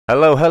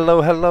Hello,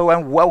 hello, hello,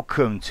 and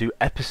welcome to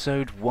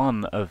episode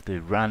 1 of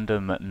the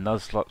Random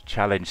Nuzlocke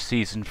Challenge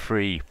Season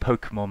 3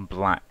 Pokemon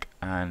Black.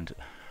 And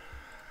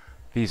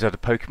these are the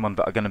Pokemon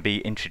that are going to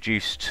be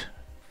introduced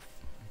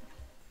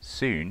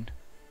soon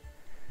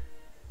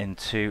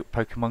into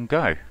Pokemon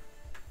Go.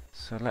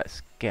 So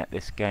let's get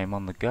this game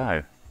on the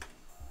go.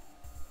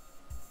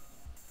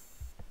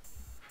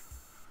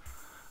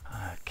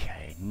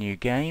 Okay, new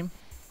game.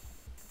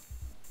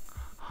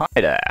 Hi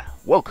there,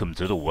 welcome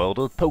to the world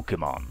of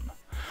Pokemon.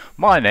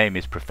 My name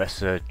is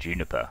Professor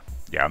Juniper.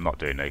 Yeah, I'm not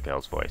doing a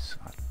girl's voice.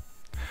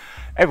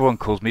 Everyone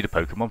calls me the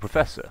Pokemon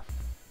Professor.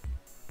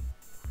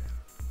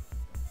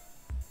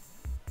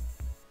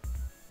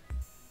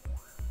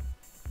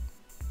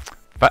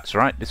 That's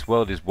right, this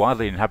world is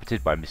widely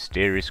inhabited by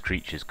mysterious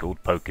creatures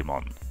called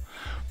Pokemon.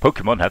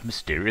 Pokemon have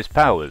mysterious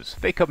powers.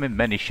 They come in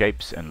many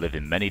shapes and live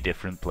in many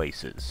different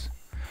places.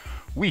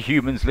 We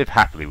humans live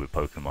happily with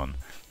Pokemon.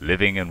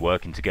 Living and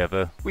working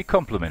together, we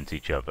complement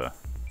each other.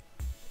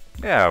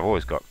 Yeah, I've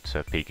always got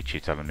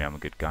Pikachu telling me I'm a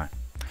good guy.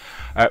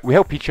 We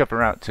help each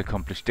other out to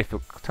accomplish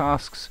difficult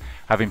tasks.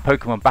 Having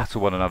Pokemon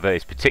battle one another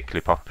is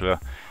particularly popular,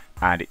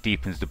 and it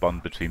deepens the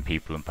bond between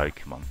people and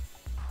Pokemon.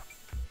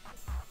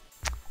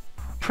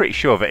 Pretty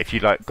sure that if you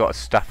got a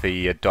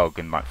stuffy dog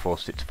and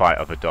forced it to fight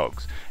other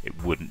dogs,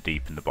 it wouldn't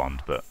deepen the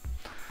bond. But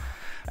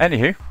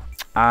anywho,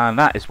 and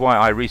that is why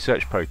I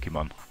research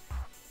Pokemon.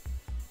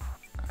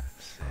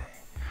 Let's see.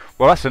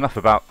 Well, that's enough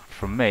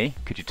from me.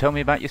 Could you tell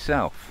me about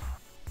yourself?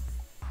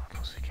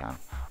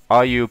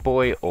 Are you a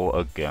boy or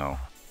a girl?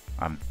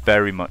 I'm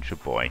very much a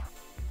boy.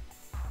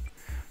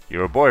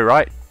 You're a boy,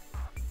 right?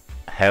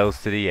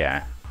 Hails to the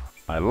air.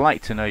 I'd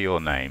like to know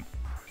your name.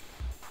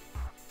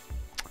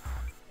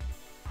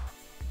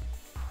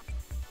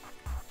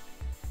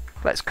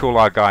 Let's call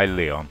our guy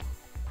Leon.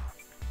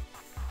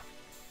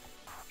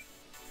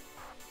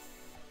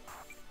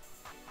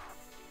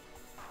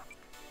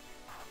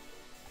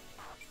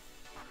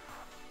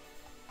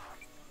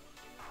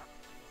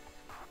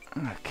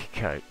 Okay,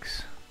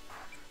 cokes.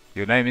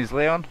 Your name is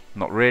Leon?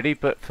 Not really,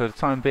 but for the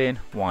time being,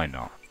 why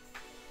not?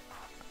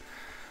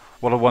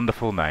 What a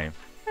wonderful name.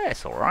 Yeah,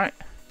 it's alright.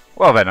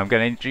 Well then, I'm going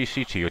to introduce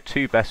you to your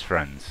two best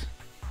friends.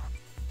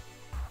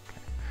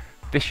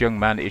 This young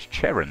man is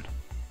Cheron.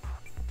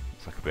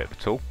 Looks like a bit of a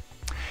tool.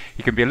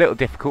 He can be a little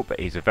difficult,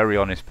 but he's a very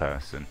honest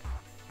person.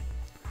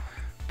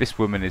 This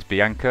woman is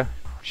Bianca.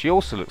 She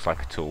also looks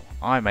like a tool.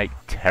 I make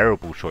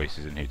terrible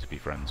choices in who to be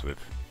friends with.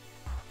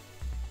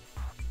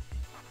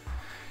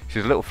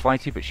 She's a little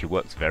flighty, but she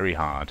works very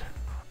hard.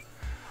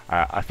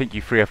 I think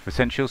you three have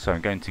potential, so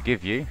I'm going to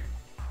give you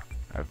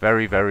a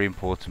very, very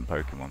important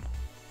Pokemon.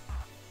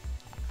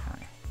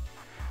 Okay.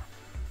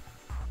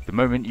 The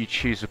moment you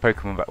choose a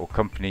Pokemon that will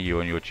accompany you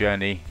on your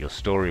journey, your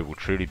story will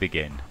truly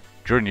begin.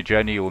 During your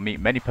journey, you will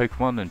meet many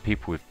Pokemon and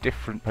people with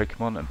different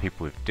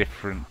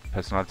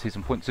personalities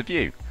and points of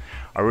view.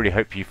 I really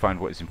hope you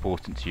find what is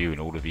important to you in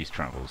all of these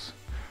travels.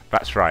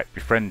 That's right,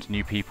 befriend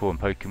new people and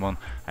Pokemon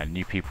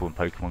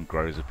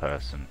grow as a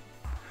person.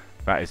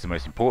 That is the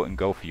most important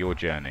goal for your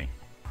journey.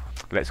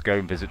 Let's go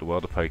and visit the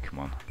world of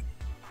Pokemon.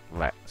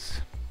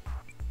 Let's.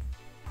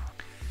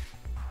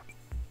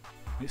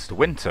 It's the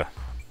winter.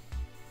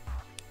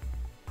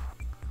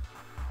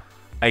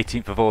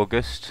 18th of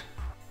August,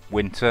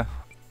 winter.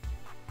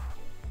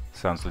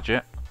 Sounds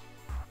legit.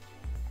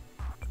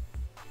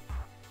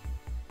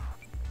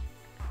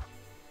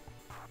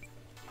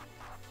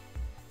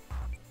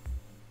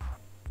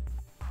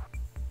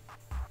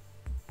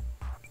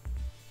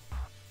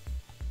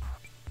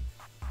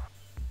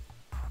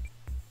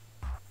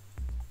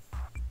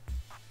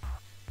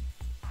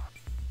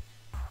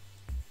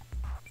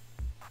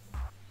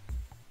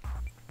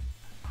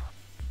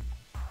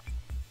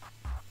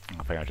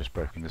 I think I've just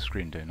broken the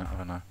screen doing that,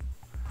 haven't I?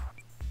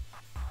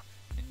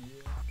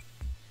 Yeah.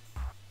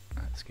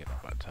 Let's get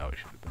that back to how it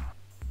should have been.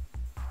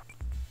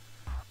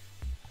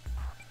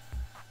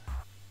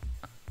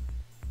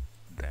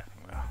 There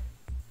we are.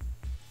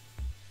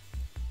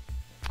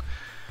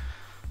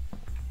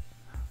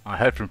 I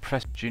heard from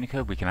Professor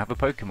Juniper we can have a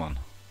Pokemon.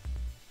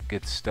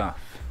 Good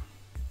stuff.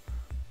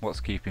 What's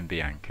keeping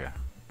Bianca?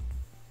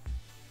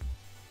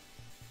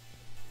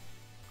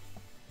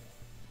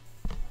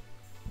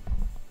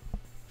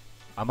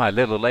 Am I a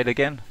little late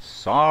again?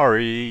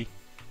 Sorry!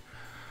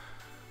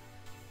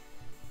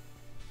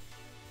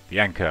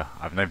 Bianca,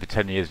 I've known for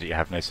 10 years that you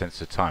have no sense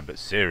of time, but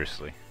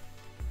seriously.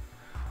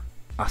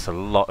 That's a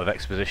lot of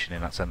exposition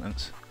in that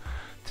sentence.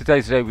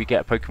 Today's the day we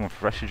get a Pokemon for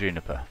Professor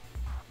Juniper.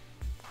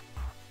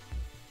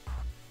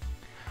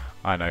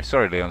 I know,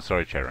 sorry Leon,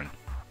 sorry Cheron.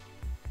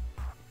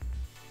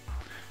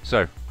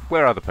 So,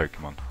 where are the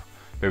Pokemon?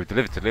 They were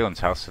delivered to Leon's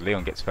house, so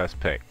Leon gets first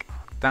pick.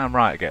 Damn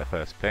right I get a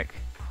first pick.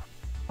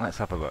 Let's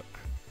have a look.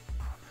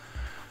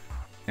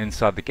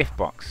 Inside the gift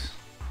box.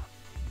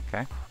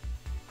 Okay.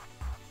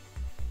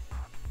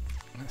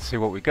 Let's see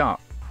what we got.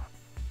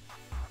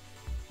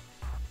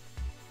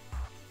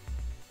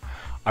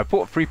 I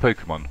bought 3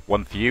 Pokemon,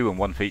 one for you and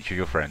one for each of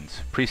your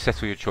friends. Please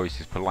settle your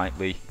choices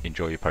politely,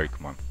 enjoy your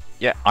Pokemon.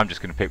 Yeah, I'm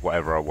just going to pick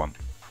whatever I want.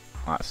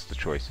 That's the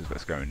choices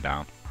that's going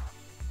down.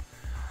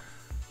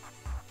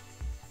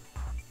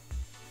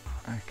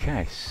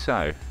 Okay,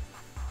 so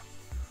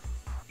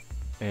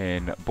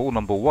in ball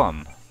number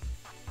 1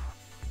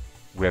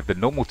 we have the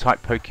normal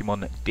type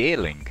Pokemon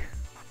Deerling.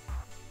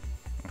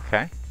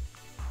 Okay.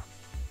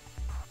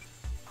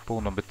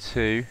 Ball number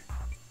 2,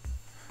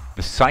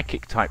 the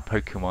psychic type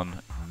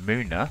Pokemon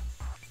Munna.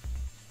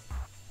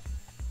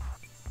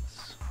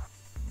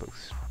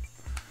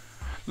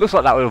 Looks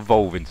like that would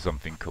evolve into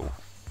something cool.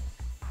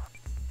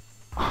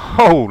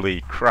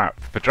 Holy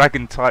crap! The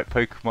dragon type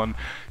Pokemon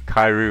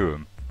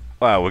Kyurem.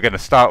 Well, we're going to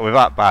start with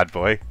that bad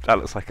boy. That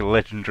looks like a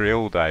legendary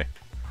all day.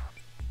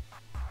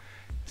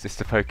 Is this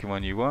the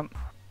Pokemon you want?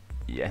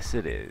 Yes,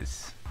 it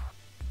is.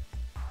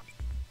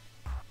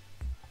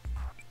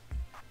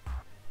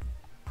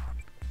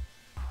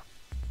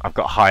 I've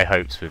got high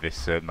hopes for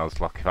this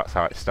Nuzlocke, if that's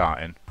how it's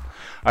starting.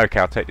 Okay,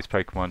 I'll take this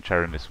Pokemon.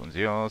 Cherim, this one's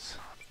yours.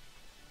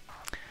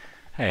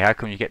 Hey, how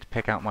come you get to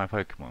pick out my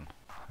Pokemon?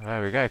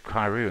 There we go,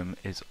 Kyurem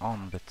is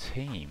on the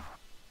team.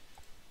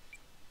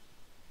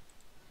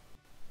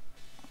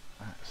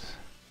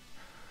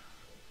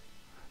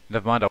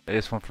 Never mind, I want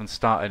this one from the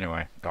start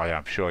anyway. Oh yeah,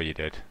 I'm sure you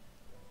did.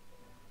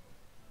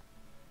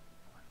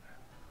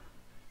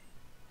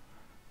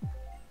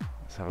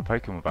 Let's have a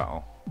Pokemon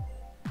battle.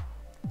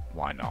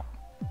 Why not?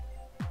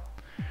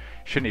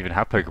 Shouldn't even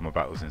have Pokemon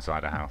battles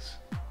inside a house.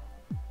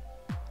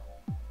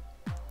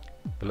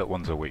 The little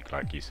ones are weak,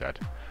 like you said.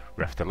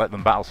 We have to let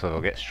them battle so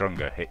they'll get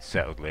stronger. It's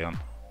settled, Leon.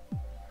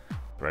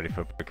 Ready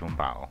for a Pokemon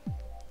battle.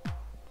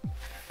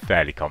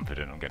 Fairly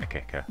confident I'm going to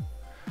kick her.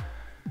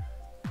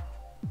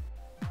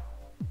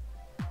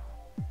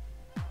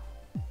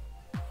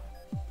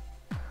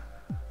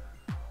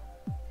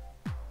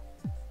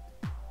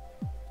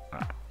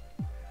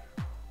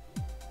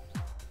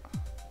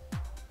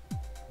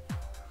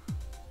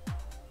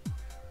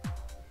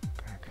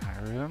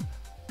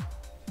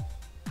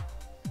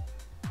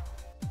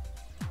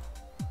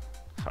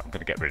 So I'm going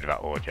to get rid of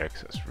that audio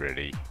because that's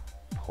really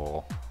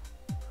poor.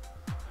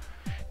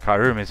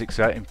 Kyurem is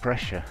exerting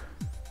pressure.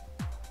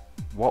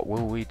 What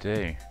will we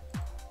do?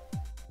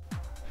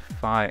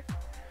 Fight.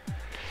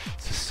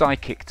 It's a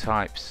psychic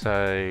type,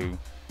 so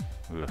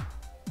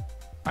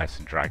Ice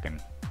and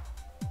Dragon.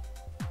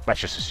 Let's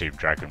just assume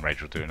Dragon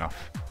Rage will do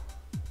enough.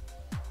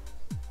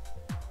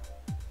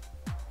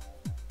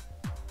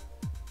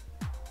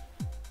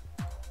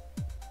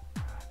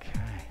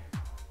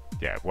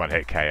 Yeah, one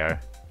hit KO.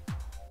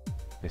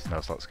 This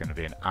Nuzlocke's going to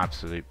be an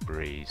absolute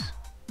breeze.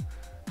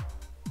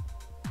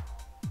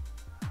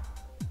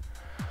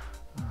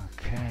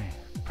 Okay.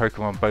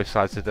 Pokemon both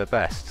sides did their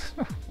best.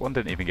 One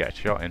didn't even get a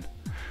shot in.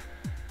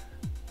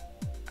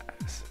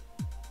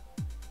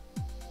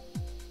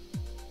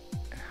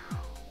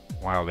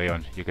 Wow,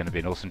 Leon, you're going to be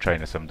an awesome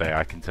trainer someday,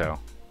 I can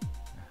tell.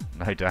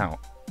 No doubt.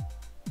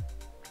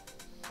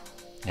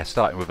 Yeah,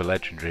 starting with a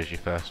legendary as your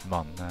first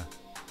mon there.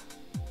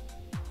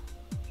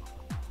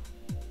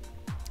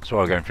 So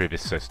while going through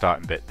this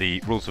starting bit,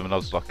 the rules of a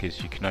Nuzlocke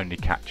is you can only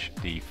catch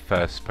the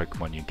first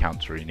Pokemon you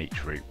encounter in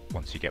each route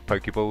once you get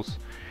Pokeballs.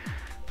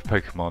 If a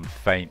Pokemon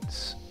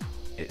faints,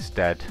 it's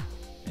dead,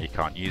 and you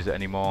can't use it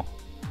anymore.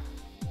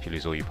 If you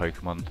lose all your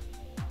Pokemon,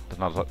 the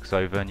Nuzlocke's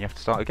over and you have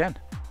to start again.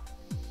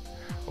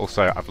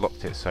 Also, I've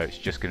locked it so it's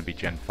just going to be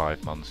Gen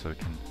 5 Mon, so we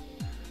can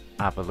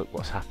have a look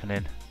what's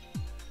happening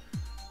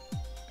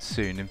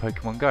soon in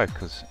Pokemon Go,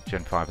 because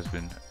Gen 5 has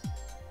been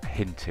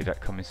hinted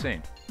at coming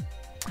soon.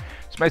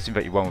 It's amazing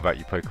that you won without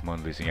your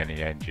Pokemon losing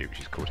any energy, which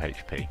is called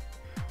HP.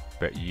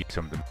 But you use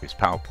some of them as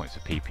power points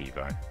of PP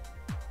though.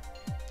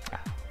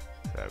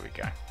 There we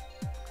go.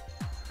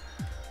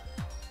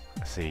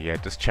 Let's see, yeah,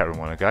 does Cherim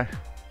want to go?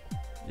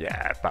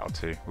 Yeah, battle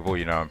 2. With all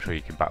you know, I'm sure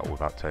you can battle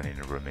without turning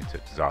a room into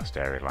a disaster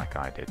area like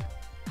I did.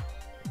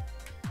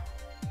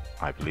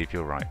 I believe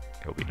you're right.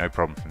 It'll be no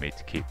problem for me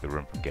to keep the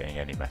room from getting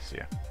any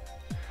messier.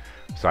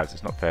 Besides,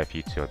 it's not fair for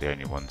you two are the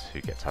only ones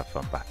who get to have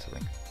fun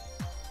battling.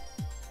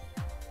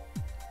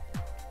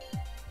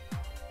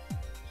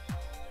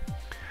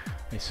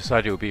 This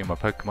society will be my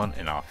Pokemon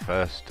in our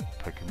first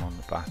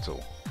Pokemon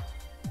battle.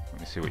 Let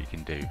me see what you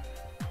can do.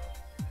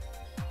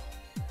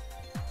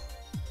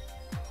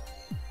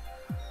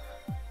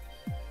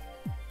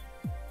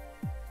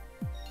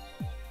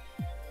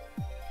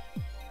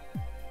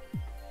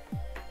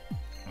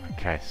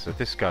 Okay, so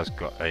this guy's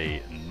got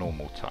a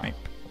normal type.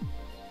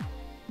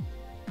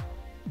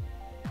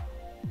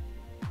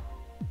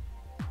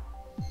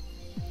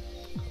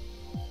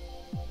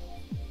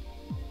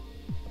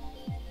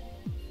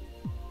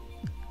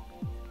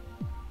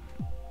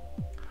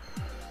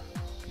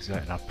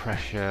 Exerting our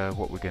pressure,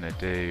 what we're going to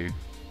do,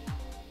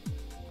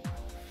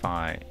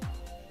 fight.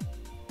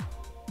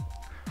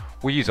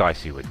 We'll use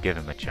Icy Wind, give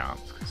him a chance,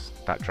 because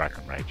that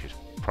Dragon Rage is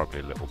probably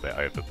a little bit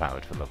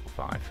overpowered for level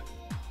 5.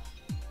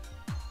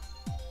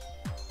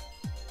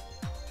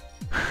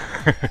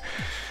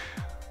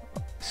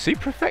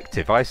 Super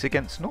effective, ice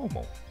against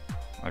normal.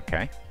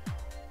 Okay.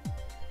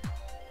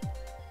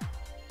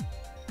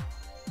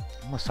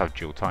 Must have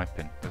dual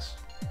typing.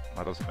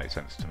 That doesn't make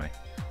sense to me.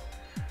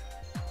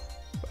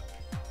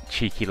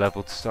 cheeky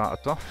level to start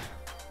us off.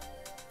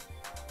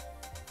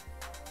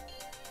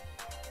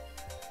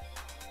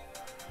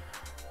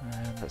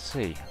 Let's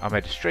see. I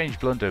made a strange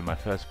blunder in my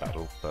first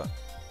battle, but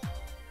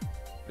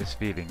this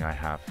feeling I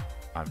have,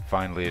 I'm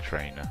finally a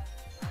trainer.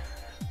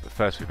 But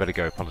first we better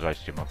go apologise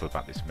to your mother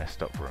about this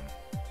messed up room.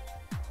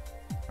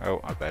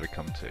 Oh, I better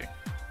come too.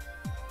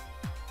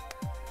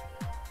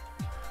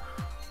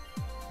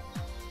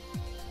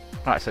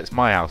 Right, so it's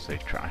my house they've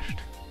trashed.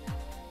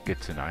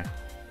 Good to know.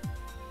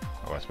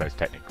 Well, I suppose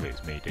technically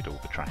it's me who did all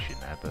the trash in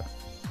there, but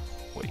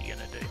what are you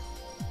gonna do?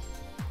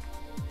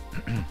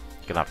 You're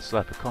gonna have a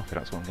slurp of coffee,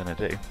 that's what I'm gonna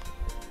do.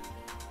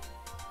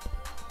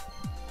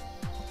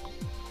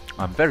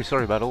 I'm very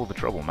sorry about all the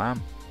trouble,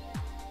 ma'am.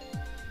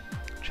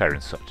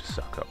 Sharon's such a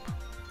suck-up.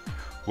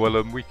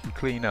 Well, we can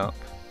clean up.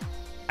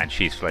 And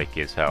she's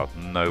flaky as hell.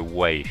 No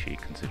way is she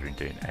considering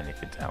doing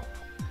anything to help.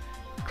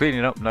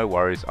 Cleaning up, no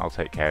worries, I'll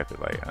take care of it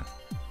later.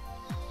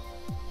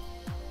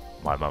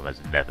 My mum has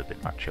never been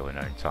that chill in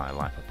her entire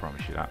life, I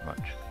promise you that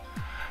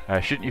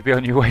much. Shouldn't you be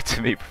on your way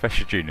to meet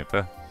Professor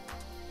Juniper?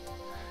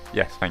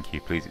 Yes, thank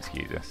you, please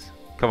excuse us.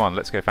 Come on,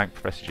 let's go thank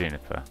Professor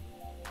Juniper.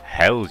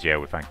 Hells yeah,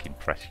 we're thanking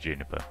Professor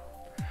Juniper.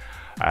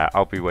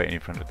 I'll be waiting in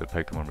front of the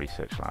Pokemon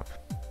Research Lab.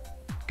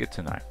 Good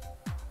to know.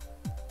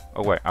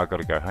 Oh wait, I've got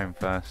to go home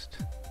first.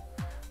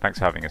 Thanks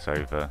for having us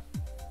over.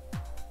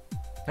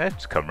 Yeah,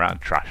 just come round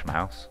and trash my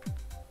house.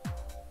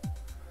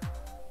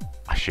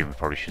 I assume we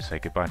probably should say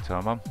goodbye to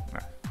our mum. No,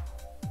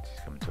 she's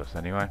coming to us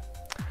anyway.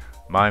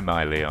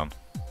 My, Leon.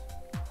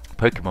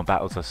 Pokemon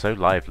battles are so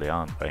lively,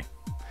 aren't they?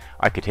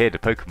 I could hear the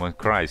Pokemon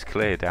cries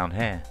clear down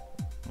here.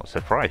 Not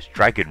surprised,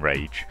 Dragon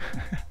Rage.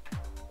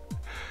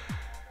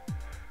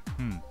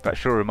 That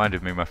sure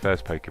reminded me of my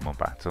first Pokemon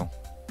battle.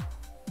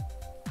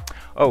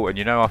 Oh, and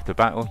you know, after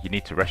battle, you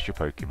need to rest your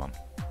Pokemon.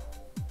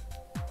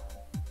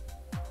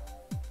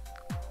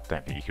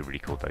 Don't think you could really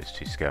call those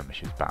two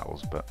skirmishes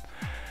battles, but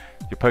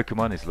your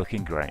Pokemon is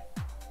looking great.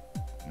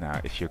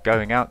 Now, if you're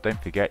going out,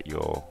 don't forget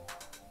your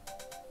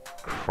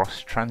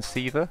cross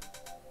transceiver.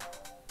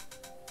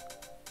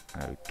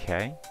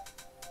 Okay.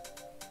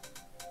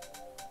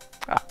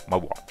 Ah, my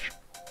watch.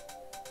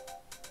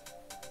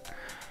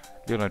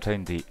 You'll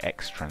obtain the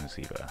X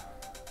transceiver.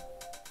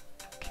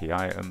 Key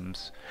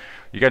items.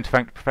 You're going to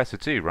thank the professor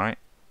too, right?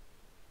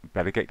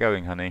 Better get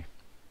going, honey.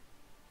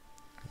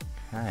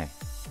 Okay.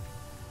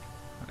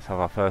 Let's have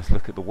our first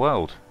look at the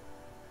world.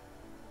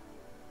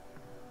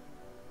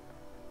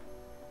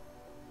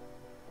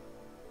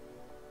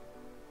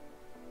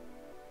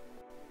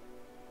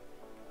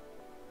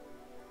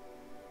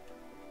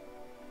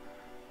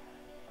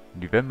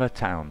 November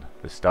Town,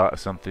 the start of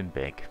something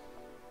big.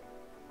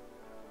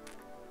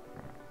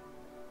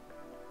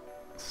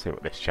 Let's see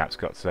what this chap's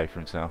got to say for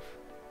himself.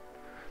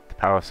 The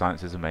power of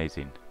science is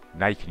amazing.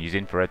 Now you can use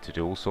infrared to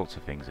do all sorts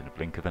of things in a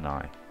blink of an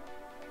eye.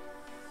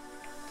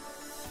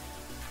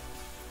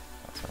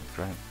 That sounds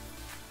great.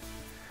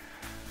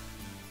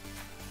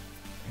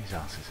 Whose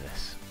ass is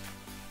this?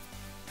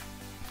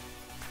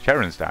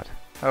 Sharon's dad.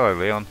 Hello,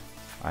 Leon.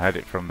 I heard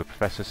it from the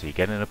professor, so you're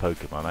getting a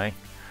Pokemon, eh?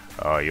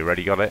 Oh, you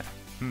already got it?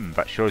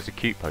 That sure is a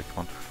cute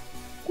Pokemon.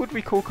 Would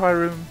we call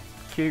Kyroom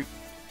cute?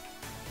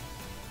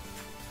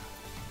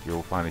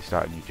 You'll finally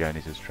start new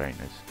journeys as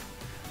trainers.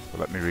 But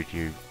let me read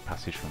you a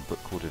passage from a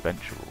book called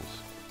Adventure Rules.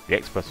 The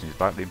X button is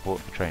vitally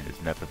important for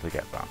trainers, never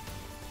forget that.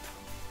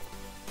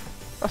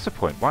 That's the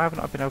point, why haven't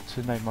I been able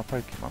to name my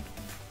Pokemon?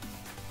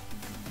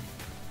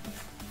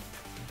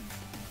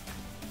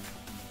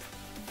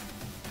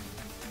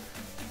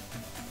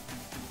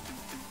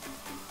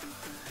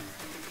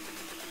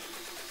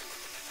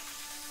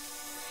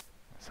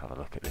 Let's have a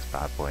look at this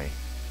bad boy.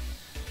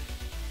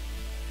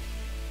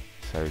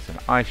 So it's an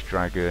Ice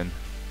Dragon.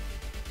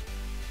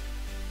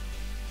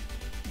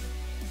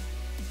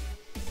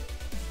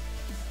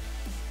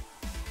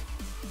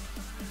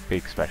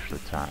 Big special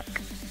attack.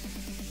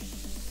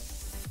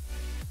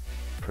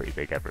 Pretty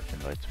big everything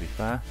though, to be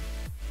fair.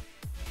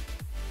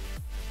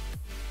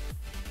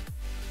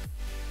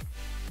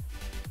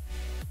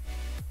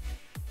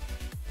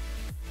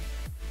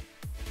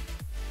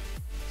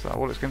 Is that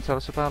all it's going to tell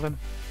us about him?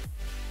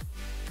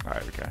 Oh,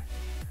 there we go.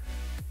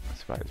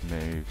 That's about his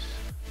moves.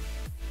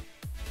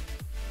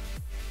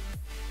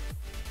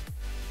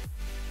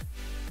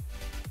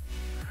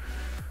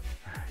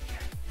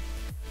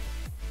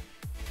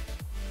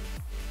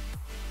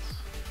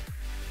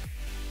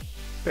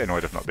 Bit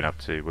annoyed I've not been able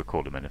to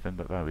record him anything,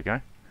 but there we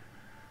go.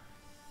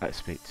 Let's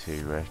speak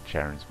to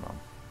Sharon's mum.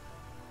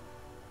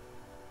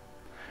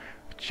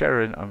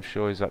 Sharon, I'm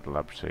sure, is at the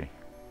laboratory.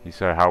 He's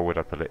so, how would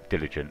I put it,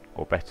 diligent,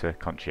 or better,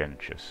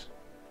 conscientious.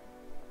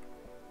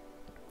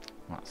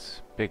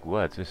 That's big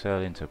words this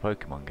early into a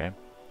Pokemon game.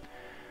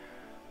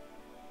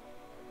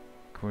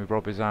 Can we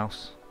rob his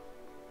house?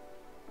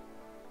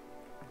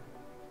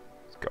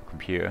 He's got a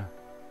computer.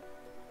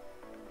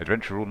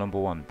 Adventure rule number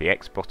 1, the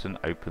X button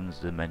opens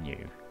the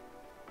menu.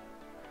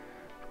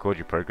 Record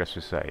your progress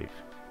with save.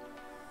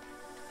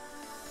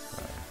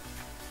 So,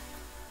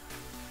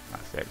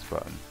 that's the X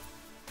button.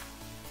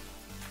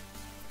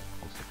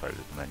 Also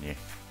closes the menu.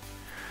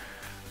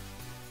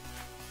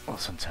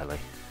 What's on telly?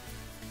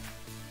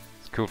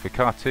 It's called the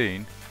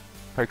cartoon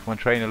Pokemon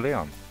Trainer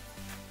Leon.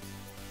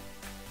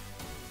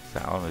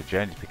 Set on a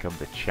journey to become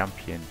the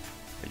champion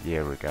a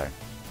year ago.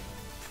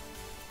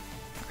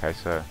 Okay,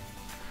 so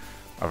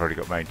I've already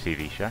got my own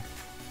TV show.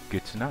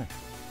 Good to know.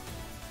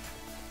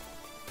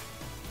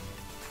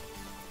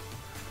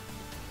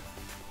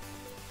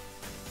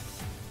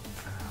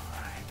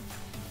 Alright.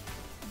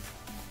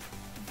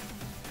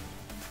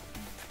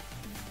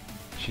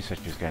 She said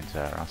she was going to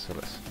her house, so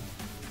let's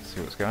see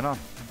what's going on.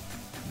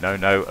 No,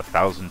 no,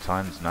 1,000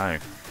 times no.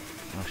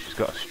 Oh, she's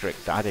got a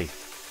strict daddy.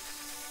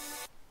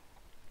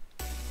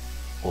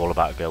 All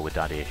about a girl with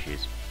daddy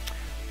issues.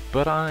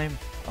 But I'm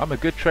a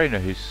good trainer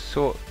who's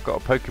got a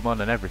Pokemon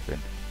and everything.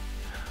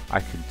 I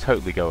can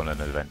totally go on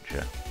an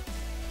adventure.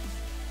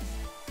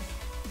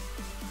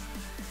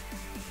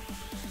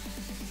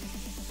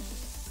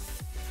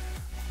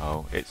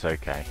 Oh, it's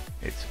okay.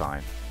 It's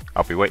fine.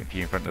 I'll be waiting for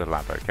you in front of the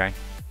lab, okay?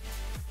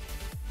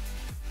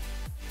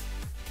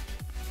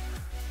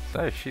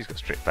 So, she's got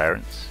strict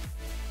parents.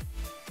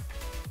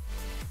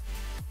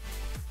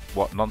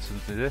 What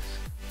nonsense is this?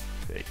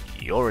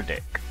 You're a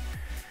dick.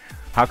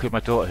 How could my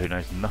daughter, who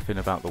knows nothing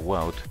about the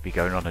world, be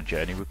going on a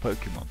journey with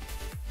Pokemon?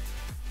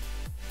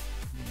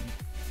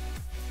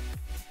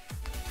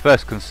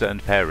 First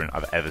concerned parent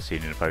I've ever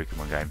seen in a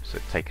Pokemon game, so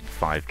it's taken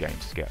 5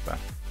 games to get there.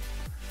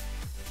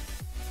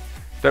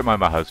 Don't mind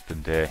my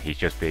husband here, he's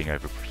just being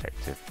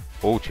overprotective.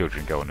 All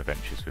children go on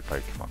adventures with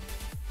Pokemon.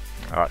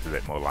 That's a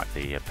bit more like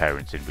the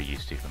parents we're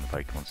used to from the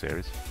Pokemon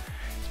series.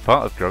 It's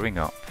part of growing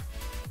up.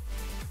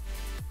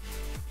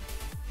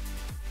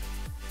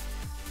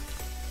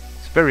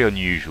 It's a very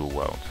unusual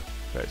world,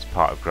 but it's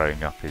part of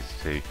growing up is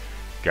to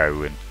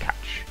go and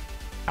catch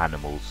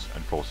animals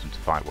and force them to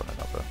fight one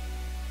another.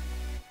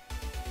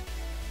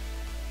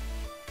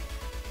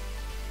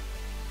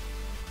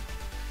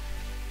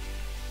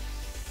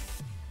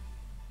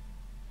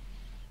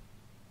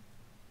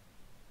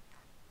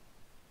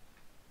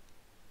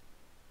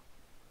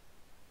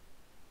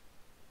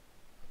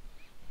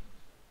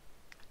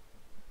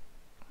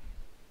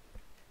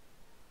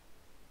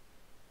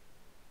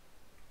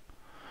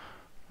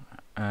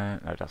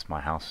 No, that's my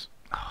house.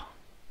 Oh.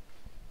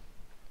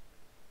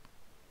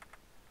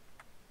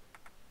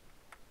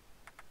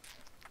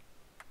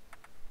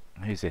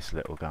 Who's this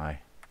little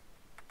guy?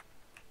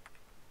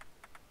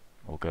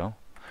 Or girl?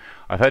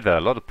 I've heard there are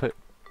a lot of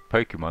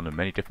Pokemon and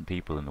many different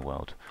people in the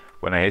world.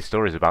 When I hear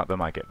stories about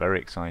them, I get very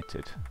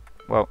excited.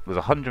 Well, there's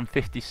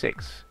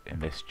 156 in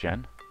this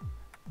gen,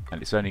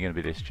 and it's only going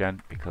to be this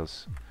gen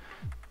because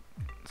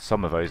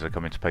some of those are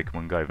coming to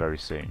Pokemon Go very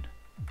soon.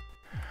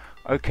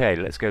 Okay,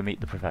 let's go meet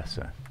the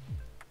professor.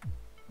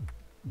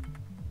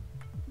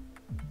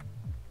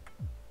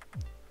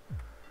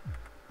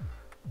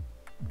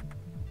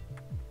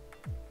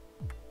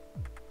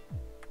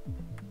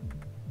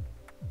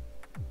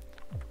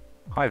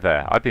 Hi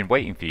there, I've been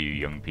waiting for you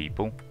young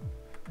people.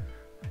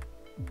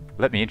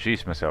 Let me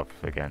introduce myself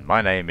again.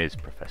 My name is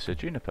Professor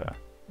Juniper.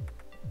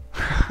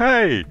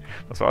 Hey!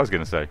 That's what I was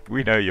going to say.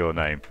 We know your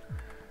name.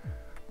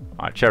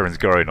 Alright, Charon's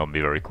growing on me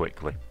very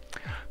quickly.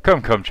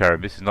 Come, come,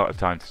 Charon, this is not a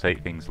time to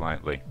take things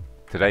lightly.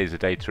 Today is a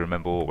day to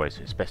remember always,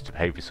 so it's best to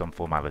behave with some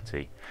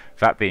formality.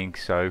 That being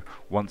so,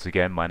 once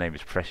again, my name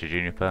is Professor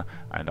Juniper,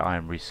 and I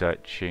am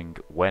researching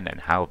when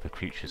and how the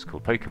creatures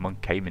called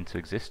Pokemon came into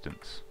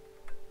existence.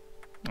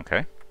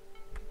 Okay.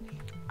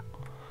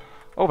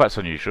 Oh, that's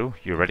unusual.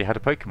 You already had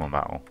a Pokemon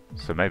battle,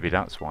 so maybe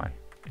that's why.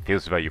 It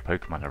feels as though your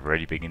Pokemon have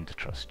already begun to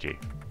trust you.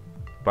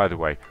 By the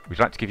way, would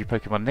you like to give your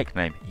Pokemon a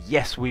nickname?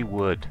 Yes, we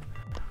would.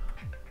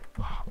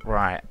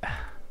 Right.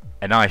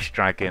 An Ice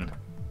Dragon.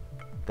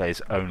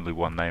 There's only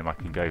one name I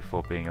can go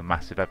for, being a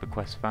massive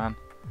EverQuest fan.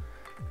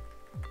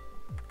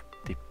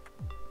 The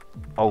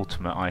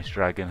ultimate Ice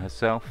Dragon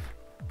herself,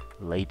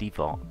 Lady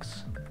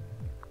Vox.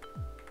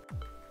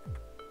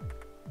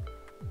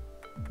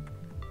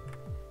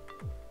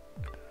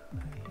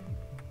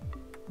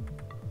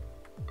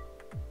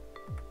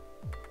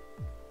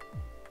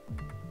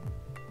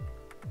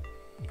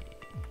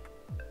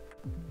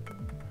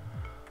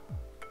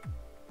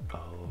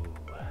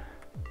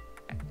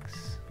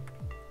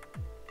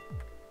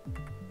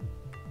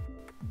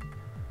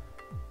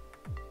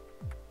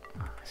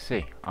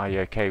 See, are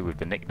you okay with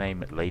the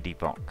nickname Lady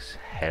Vox?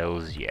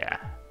 Hells yeah.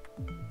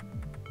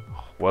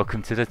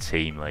 Welcome to the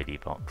team, Lady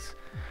Vox.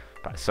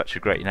 That's such a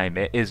great name.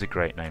 It is a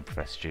great name,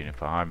 Professor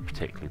Juniper. I'm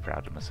particularly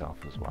proud of myself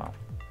as well.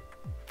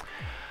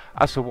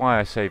 As for why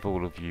I gave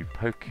all of you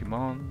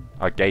Pokemon,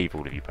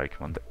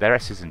 their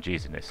S's and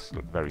G's in this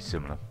look very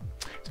similar.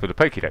 It's for the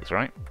Pokédex,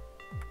 right?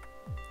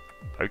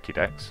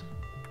 Pokédex?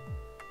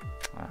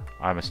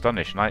 I'm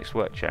astonished. Nice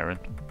work, Sharon.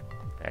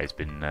 He's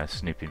been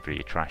snooping through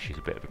your trash. He's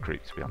a bit of a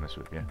creep, to be honest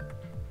with you.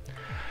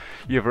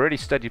 You've already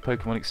studied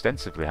Pokemon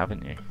extensively,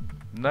 haven't you?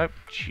 Nope,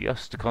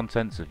 just the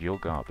contents of your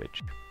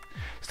garbage.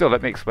 Still,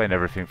 let me explain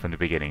everything from the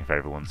beginning for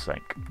everyone's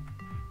sake.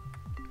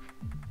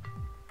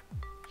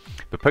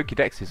 The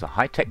Pokédex is a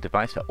high-tech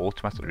device that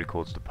automatically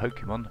records the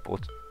Pokémon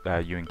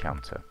you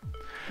encounter.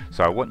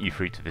 So I want you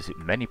three to visit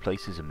many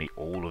places and meet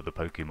all of the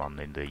Pokémon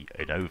in the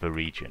Unova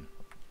region.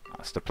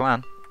 That's the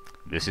plan.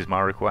 This is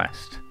my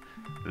request.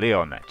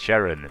 Leon,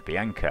 Sharon,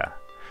 Bianca,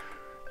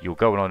 you'll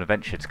go on an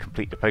adventure to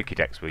complete the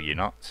Pokédex, will you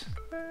not?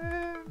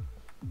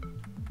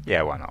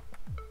 Yeah, why not?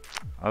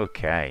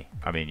 Okay,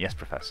 yes,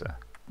 Professor.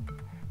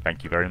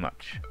 Thank you very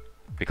much.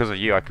 Because of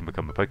you, I can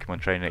become a Pokemon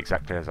trainer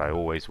exactly as I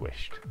always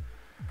wished.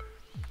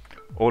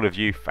 All of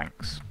you,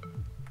 thanks.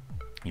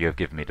 You have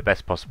given me the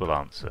best possible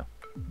answer.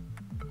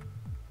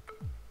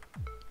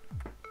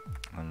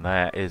 And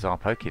there is our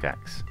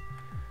Pokédex.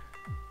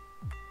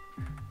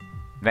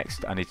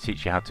 Next, I need to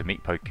teach you how to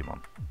meet Pokemon.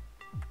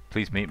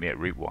 Please meet me at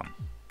Route 1.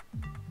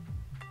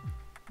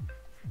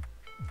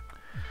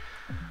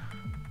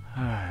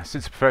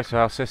 Since the Professor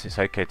asks us, it's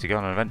okay to go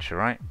on an adventure,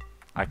 right?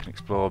 I can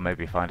explore,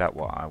 maybe find out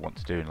what I want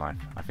to do in life.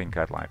 I think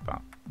I'd like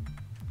that.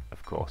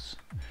 Of course.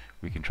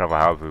 We can travel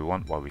however we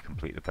want while we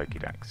complete the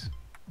Pokédex.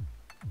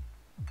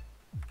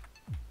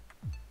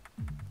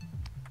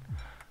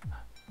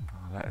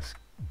 Let's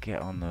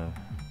get on the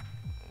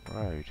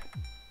road.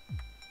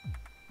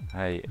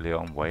 Hey,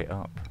 Leon, wait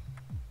up.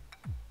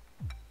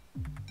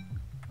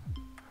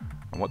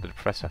 And what did the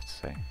Professor have to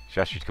say? She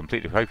asked you to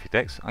complete the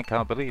Pokédex? I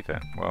can't believe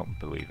it. Well,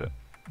 believe it.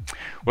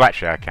 Well,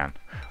 actually, I can.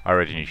 I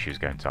already knew she was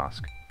going to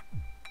ask.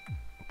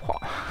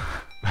 What?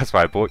 That's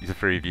why I bought you the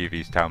 3 of you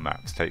these town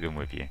maps. Take them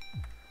with you.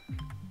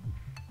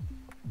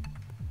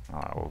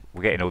 Alright, well,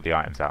 we're getting all the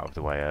items out of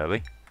the way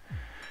early.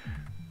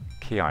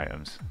 Key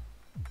items.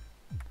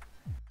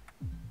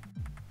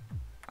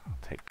 I'll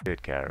take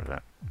good care of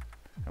it.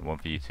 And one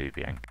for you too,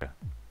 Bianca.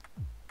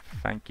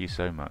 Thank you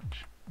so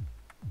much.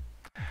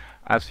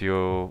 As for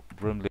your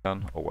room,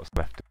 Leon, or what's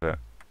left of it,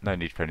 no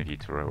need for any of you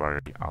to worry.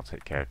 I'll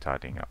take care of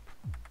tidying up.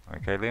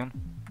 Okay, Leon?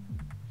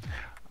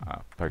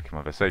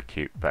 Pokemon are so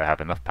cute, but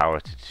have enough power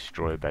to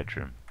destroy a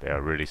bedroom. They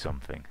are really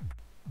something.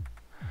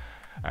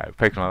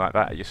 Pokemon like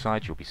that at your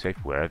side, you'll be safe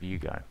wherever you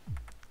go.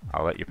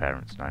 I'll let your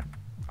parents know.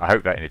 I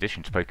hope that in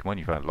addition to Pokemon,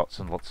 you've found lots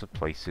and lots of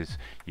places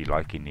you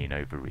like in the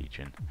Unova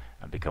region,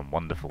 and become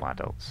wonderful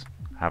adults.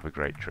 Have a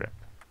great trip.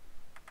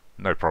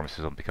 No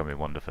promises on becoming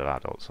wonderful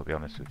adults, I'll be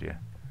honest with you.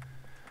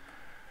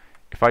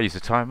 If I use a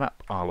time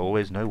map, I'll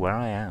always know where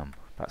I am.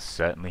 That's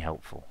certainly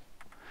helpful.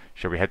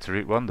 Shall we head to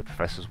Route 1? The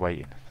Professor's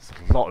waiting.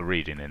 There's a lot of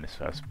reading in this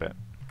first bit.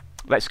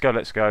 Let's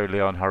go,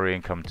 Leon, hurry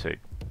and come too.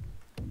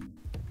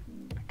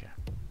 Okay,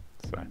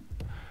 so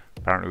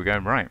apparently we're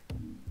going right.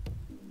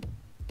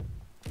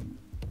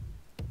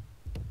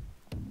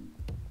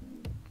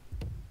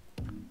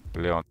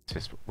 Leon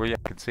says, well, yeah,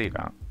 I can see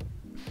that.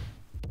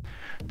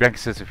 Bianca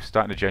says if we're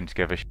starting a journey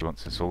together, she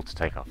wants us all to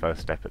take our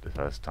first step at the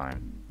first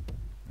time.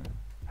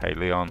 Hey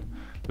Leon,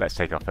 let's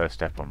take our first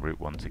step on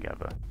Route 1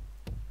 together.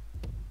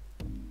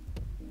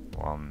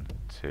 1,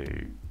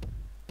 2...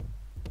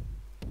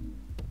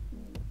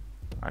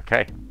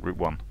 Okay, Route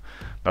 1.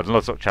 Now the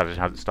Nuzlocke challenge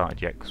hasn't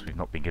started yet because we've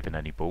not been given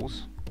any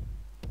balls.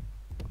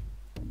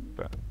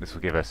 But this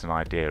will give us an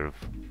idea of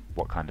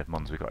what kind of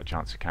mons we've got a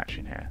chance of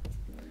catching here.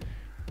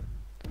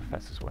 The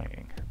Professor's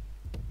waiting.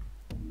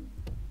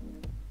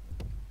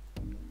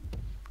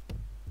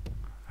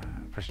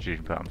 Press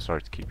Student, but I'm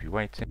sorry to keep you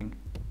waiting.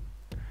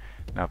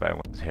 Now that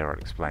everyone's here, I'll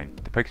explain.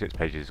 The Pokédex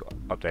pages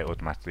update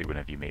automatically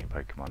whenever you meet a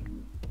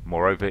Pokemon.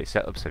 Moreover, it's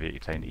set up so that you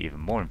obtain even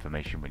more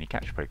information when you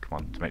catch a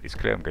Pokemon. To make this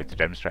clear, I'm going to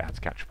demonstrate how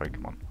to catch a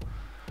Pokemon.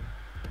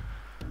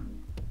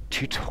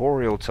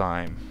 Tutorial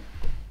time!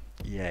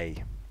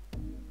 Yay.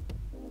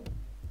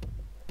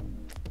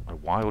 A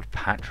wild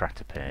Patrat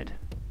appeared.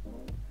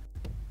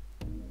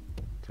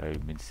 So,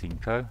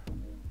 Mincinco.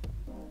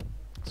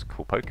 That's a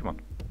cool Pokemon.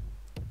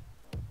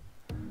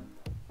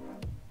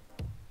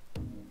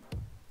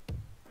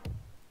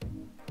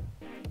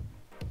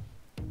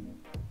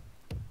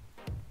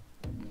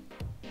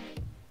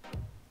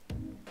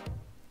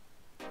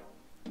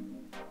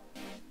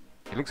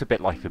 It looks a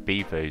bit like a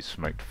beaver who's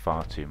smoked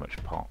far too much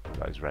pot with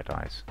those red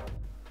eyes.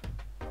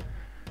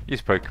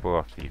 Use Pokeball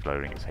after you've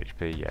lowering its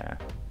HP, yeah.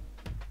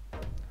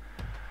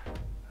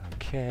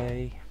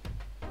 Okay.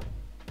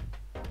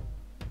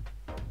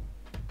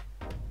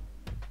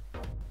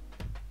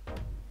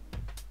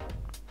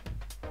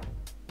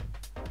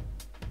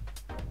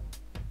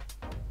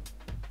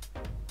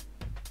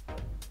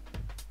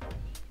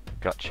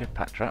 Gotcha,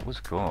 Patrat was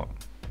caught.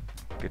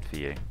 Good for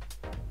you.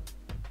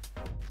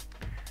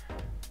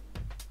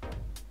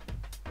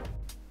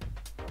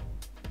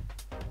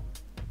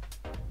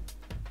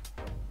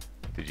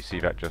 Did you see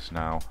that just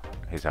now?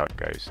 Here's how it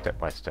goes, step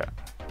by step.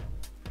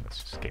 Let's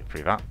just skip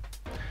through that.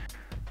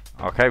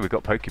 Okay, we've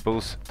got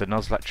Pokeballs. The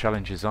Nuzlocke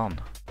challenge is on.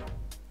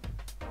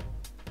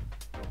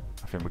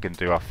 I think we're going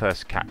to do our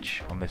first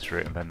catch on this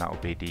route, and then that will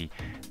be the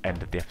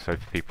end of the episode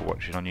for people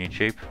watching on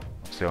YouTube.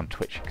 Obviously on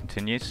Twitch it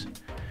continues.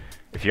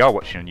 If you are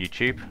watching on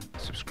YouTube,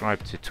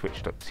 subscribe to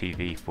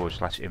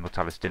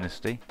twitch.tv/Immortalis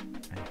Dynasty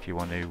if you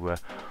want to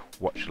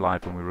watch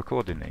live when we're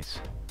recording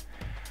these.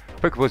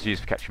 Pokeballs are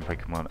used for catching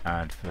Pokemon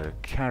and for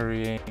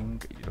carrying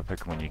the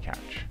Pokemon you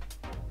catch.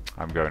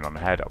 I'm going on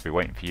ahead. I'll be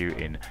waiting for you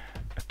in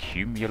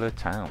Accumula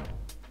Town.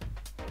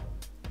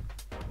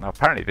 Now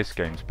apparently this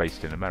game's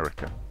based in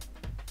America.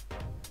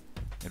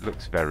 It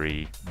looks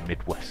very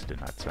Midwestern,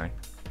 I'd say.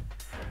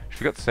 If you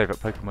forgot to save up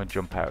Pokemon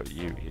jump out at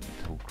you in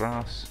tall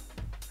grass.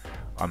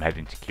 I'm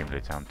heading to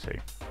Accumula Town too.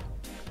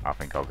 I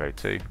think I'll go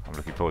too. I'm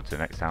looking forward to the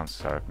next town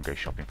so I can go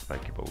shopping for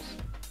Pokeballs.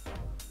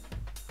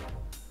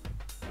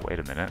 Wait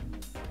a minute.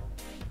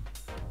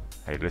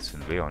 Hey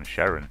listen, Leon,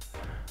 Sharon.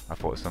 I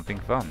thought of something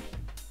fun.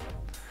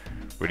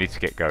 We need to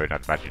get going,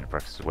 I'd imagine the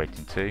Professor's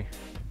waiting too.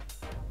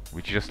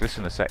 Would you just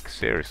listen a sec?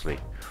 Seriously.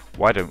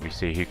 Why don't we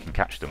see who can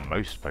catch the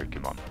most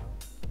Pokemon?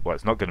 Well,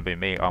 it's not going to be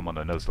me, I'm on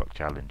a Nuzlocke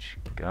challenge.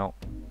 Girl.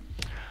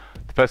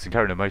 The person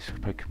carrying the most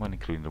Pokemon,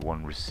 including the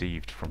one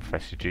received from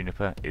Professor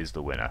Juniper, is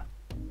the winner.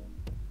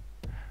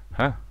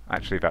 Huh?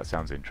 Actually, that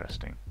sounds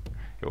interesting.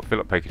 It will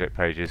fill up Pokédex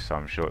pages, so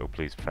I'm sure it will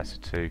please Professor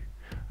too.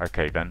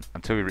 Okay then,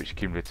 until we reach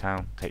Accumula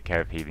Town, take care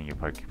of healing your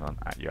Pokemon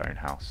at your own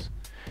house.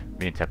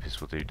 Me and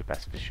Tempest will do the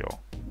best for sure.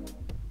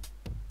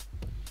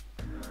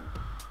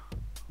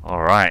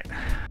 Alright.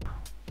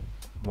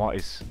 How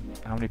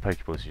many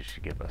Pokeballs you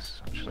should give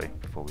us, actually,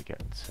 before we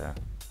get...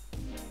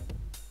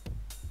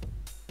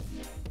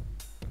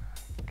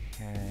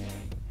 Okay...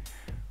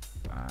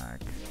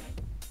 Bag...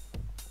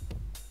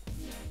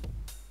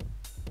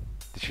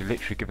 Did she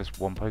literally give us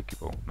one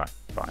Pokeball? No,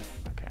 5,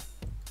 okay.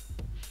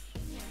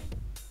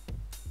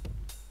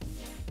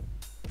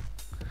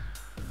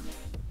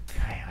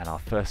 Okay, and our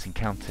first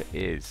encounter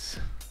is...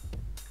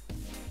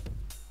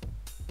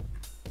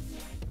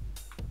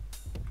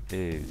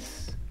 Here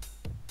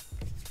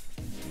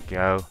we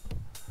go.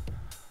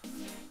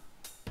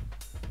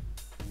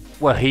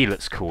 Well, he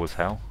looks cool as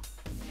hell.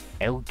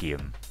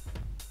 Elgium.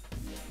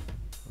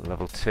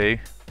 Level 2.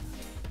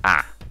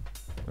 Ah!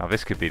 Now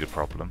this could be the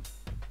problem.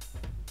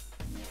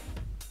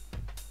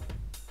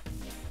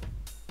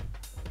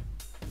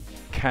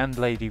 Can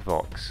Lady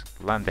Vox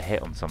land a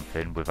hit on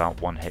something without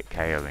one hit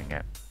KOing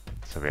it?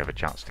 So we have a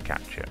chance to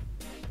catch it.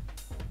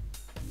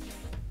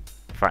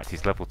 In fact,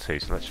 he's level 2,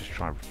 so let's just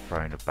try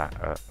throwing a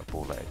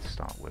ball at it to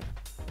start with.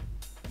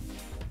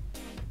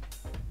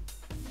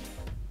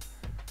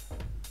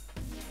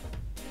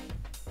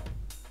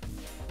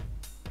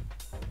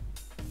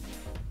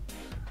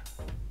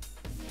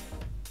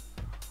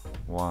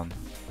 One,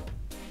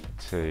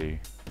 2,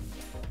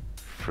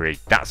 3.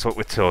 That's what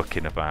we're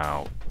talking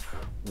about.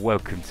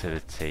 Welcome to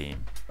the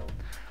team.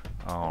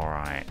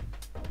 Alright.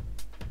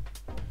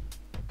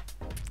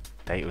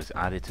 Data was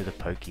added to the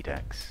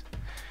Pokédex.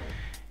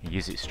 It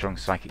uses its strong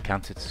psychic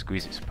counter to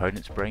squeeze its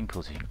opponent's brain,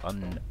 causing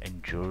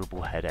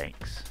unendurable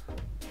headaches.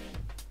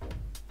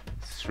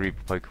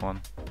 Cerebral Pokemon.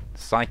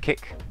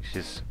 Psychic, which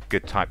is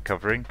good type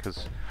covering,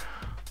 because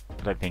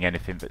I don't think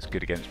anything that's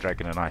good against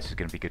Dragon and Ice is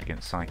going to be good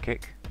against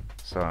Psychic.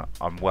 So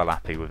I'm well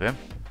happy with him.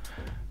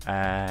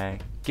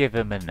 Give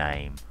him a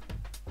name.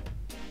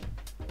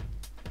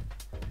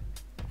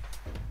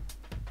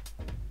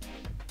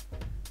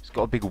 He's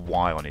got a big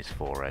Y on his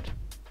forehead.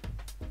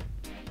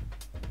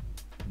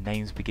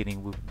 Names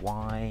beginning with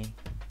Y.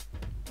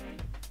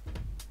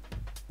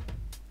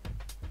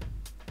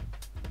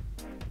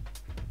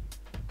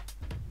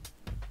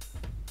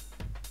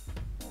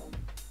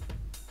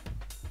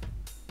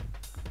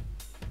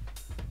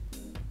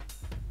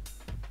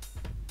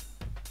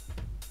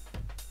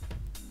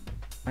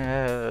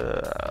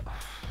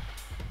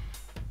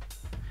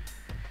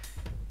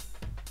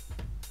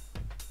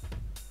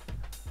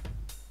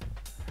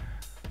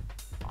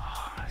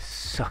 I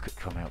suck at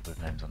coming up with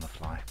names on the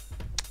fly.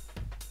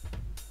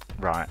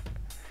 Right,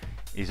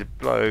 he's a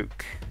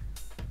bloke.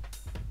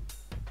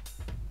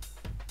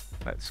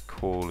 Let's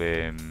call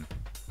him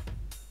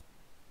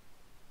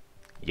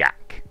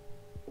Yak.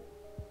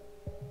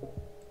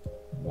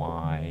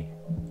 Y-A-K.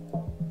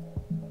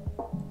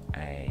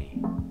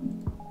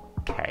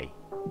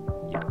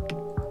 Yak.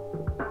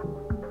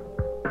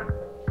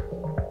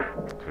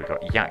 So we've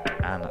got Yak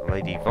and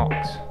Lady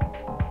Vox.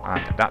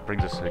 And that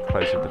brings us to the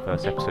close of the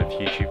first episode of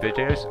YouTube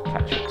videos.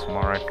 Catch you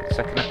tomorrow for the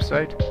second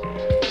episode.